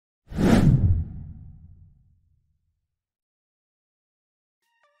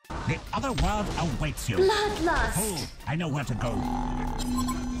The other world awaits you. Bloodlust. Fool, I know where to go.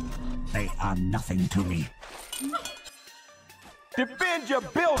 They are nothing to me. Defend your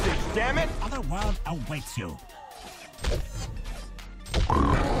buildings, damn it! The other world awaits you.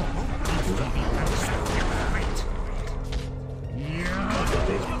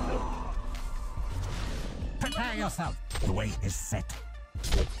 Prepare yourself. The way is set.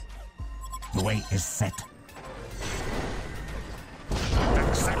 The way is set.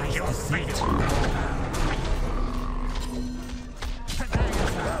 Accept your fate. Prepare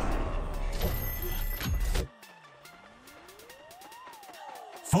yourself.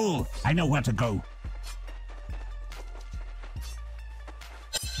 Fool, I know where to go.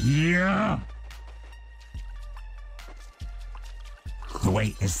 Yeah. The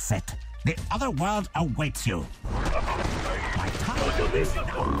way is set. The other world awaits you. My time is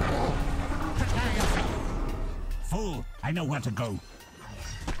now. Prepare yourself. Fool, I know where to go.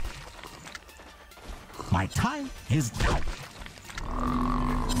 My time is now.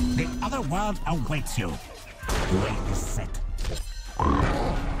 The other world awaits you. The way is set.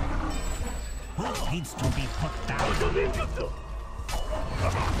 Who needs to be put down?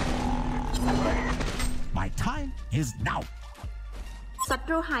 My time is now. ศัต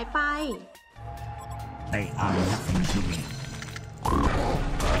รูหายไป They are nothing to me.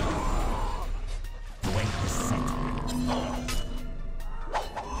 The way is set.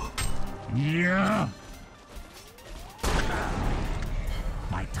 Yeah.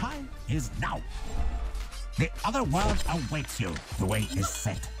 My time is now. The other world awaits you. The way is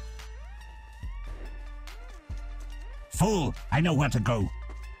set. Fool, I know where to go.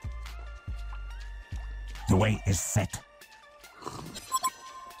 The way is set.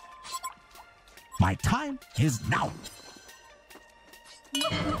 My time is now.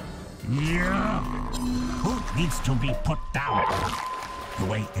 Yeah. Who needs to be put down? The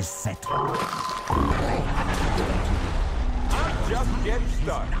way is set. I'm just getting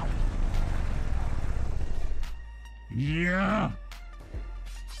started. Yeah.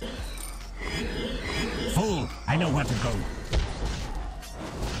 Fool, I know where to go.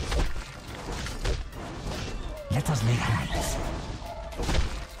 Let us lay hands.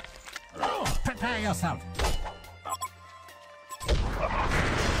 Prepare yourself.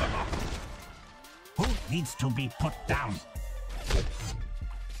 Who needs to be put down?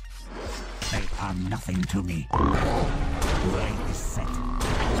 They are nothing to me. The way is set.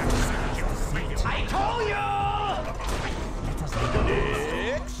 I told you! Let us lay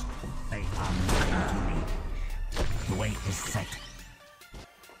hands. Next. They are nothing to me. The way is set.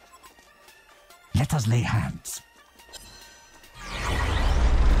 Let us lay hands.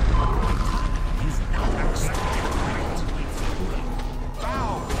 Is now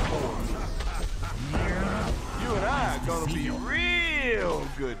Bow before me. You and I are gonna be real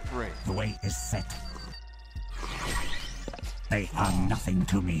good friends. The way is set. They are nothing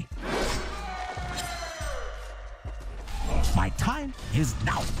to me. My time is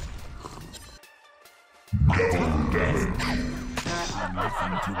now. My time is now. They are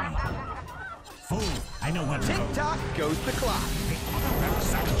nothing to me. Fool, I know where to go. Tick-tock goes the clock. The other will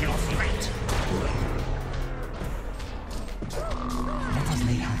accept your fate. Let us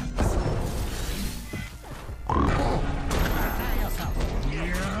lay hands. Prepare yourself.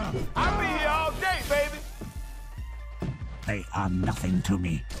 Yeah. I'll be here all day, baby. They are nothing to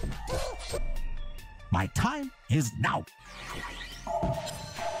me. My time is now.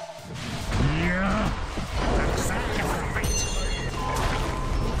 Yeah. Accept your fate.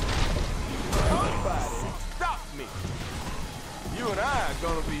 Somebody stop me. You and I are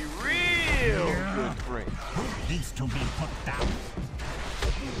gonna be real good friends. Who needs to be put down?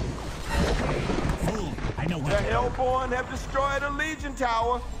 Fool, I know The where to go. Hellborn have destroyed a Legion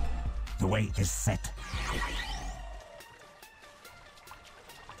Tower. The way is set.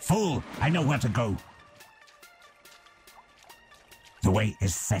 Fool, I know where to go. The way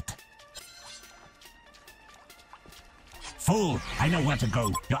is set. Fool, I know where to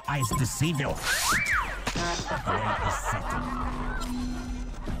go. Your eyes deceive you. The way is set.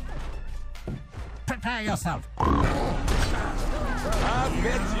 Prepare yourself. I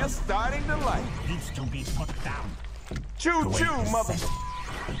bet you're starting to like it. Needs to be put down. The way Choo-choo, is mother... set.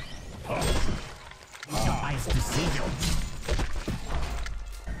 Your eyes deceive you.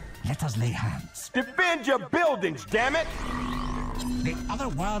 Let us lay hands. Defend your buildings, damn it! The other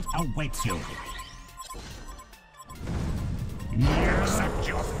world awaits you. Accept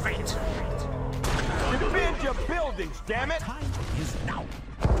your fate. Defend your buildings, damn it! Time is now.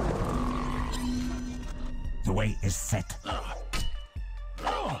 The way is set.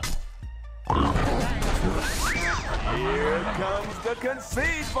 Prepare yourself. Here comes the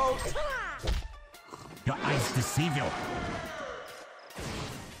concede, folks. Your eyes deceive you.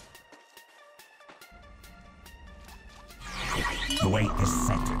 The way is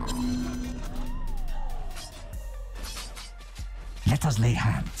set. Let us lay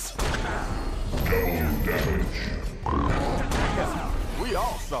hands. Double damage. We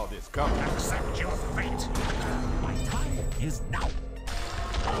all saw this coming. Accept your fate. My time is now.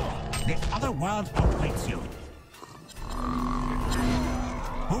 The other world awaits you.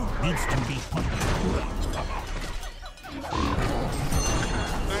 Who needs to be put?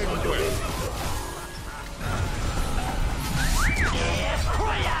 You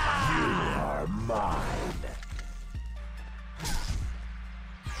are mine.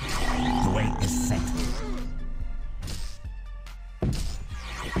 The way is set.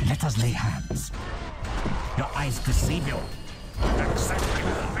 Let us lay hands. Your eyes deceive you. Accept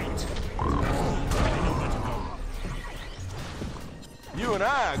your fate. I know where to go. You and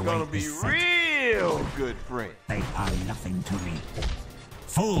I are gonna be real good friends. They are nothing to me.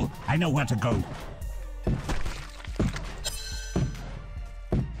 Fool, I know where to go.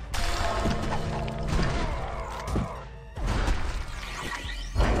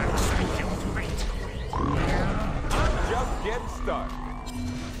 Accept your fate. I'm just getting started.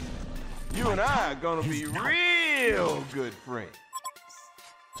 You and I are gonna be real good friends.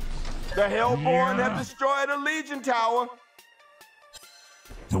 The Hellborn have destroyed a Legion Tower.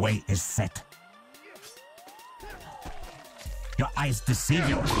 The way is set. Your eyes deceive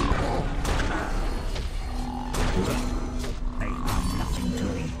you. They are nothing to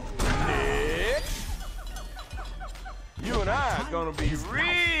me. Next. You and I are gonna be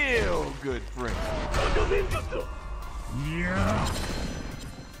real good friends. Yeah.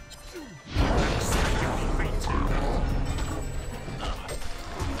 Accept your fate.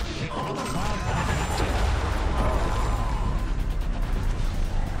 The other world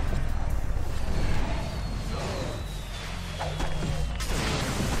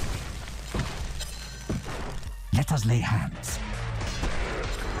Let us lay hands.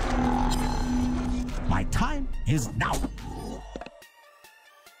 My time is now.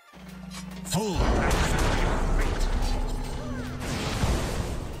 Fool, accept your fate.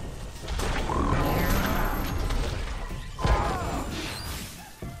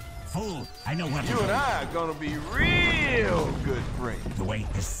 Fool, I know where to You go. and I are gonna be real good friends. The way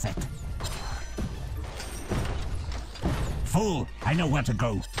is set. Fool, I know where to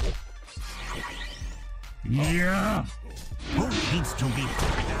go. Yeah. Who needs to be?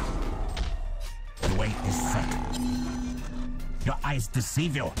 The way is set. Your eyes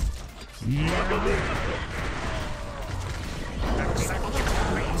deceive you. Yeah. Accept your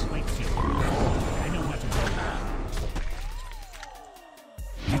fate. Waits you. I know where to go.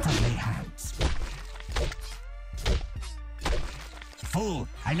 Let us lay hands. Fool,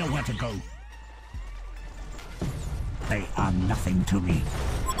 I know where to go. They are nothing to me.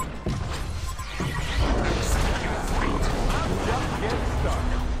 Just getting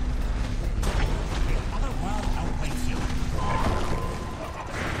started. The other world awaits you.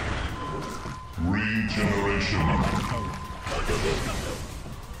 Regeneration.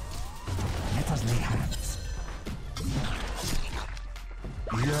 Let us lay hands.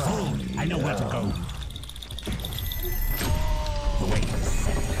 Fool, I know where to go. The way is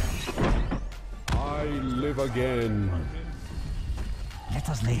set. I live again. Let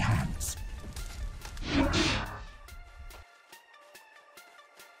us lay hands.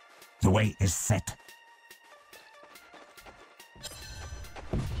 The way is set.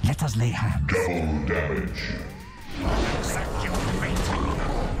 Let us lay hands. Double damage. Accept your fate.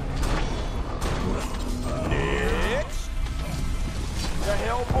 Next. The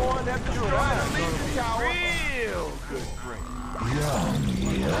Hellborn have destroyed a Legion Tower. Real good friends.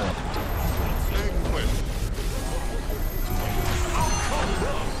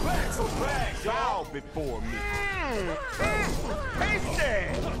 Bow before me. Hasty!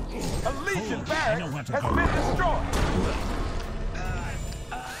 A Legion barracks has been destroyed.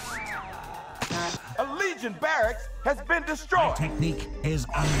 A Legion barracks has been My destroyed. technique is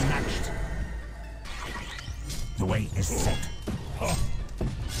unmatched. The way is set. The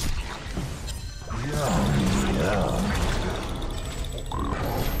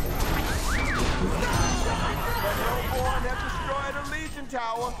Hellborn have destroyed a Legion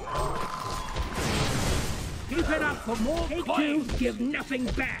Tower. Keep it up for more. Take two, give nothing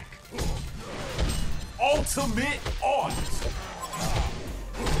back. Ultimate art.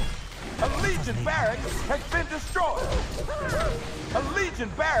 A Legion barracks has been destroyed. A Legion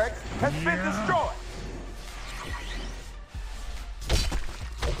barracks has been destroyed.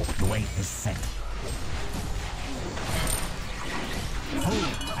 The way is set.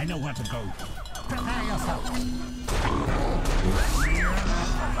 Fool, I know where to go. Prepare yourself.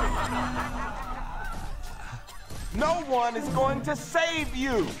 No one is going to save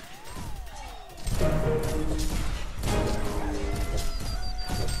you.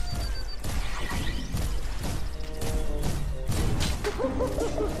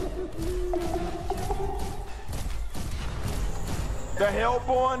 The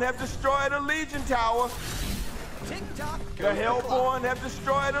Hellborn have destroyed a Legion Tower. The Hellborn have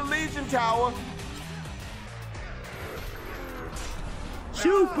destroyed a Legion Tower.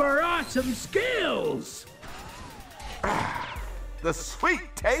 Super awesome skills! The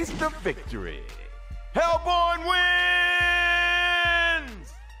sweet taste of victory. Hellborn win!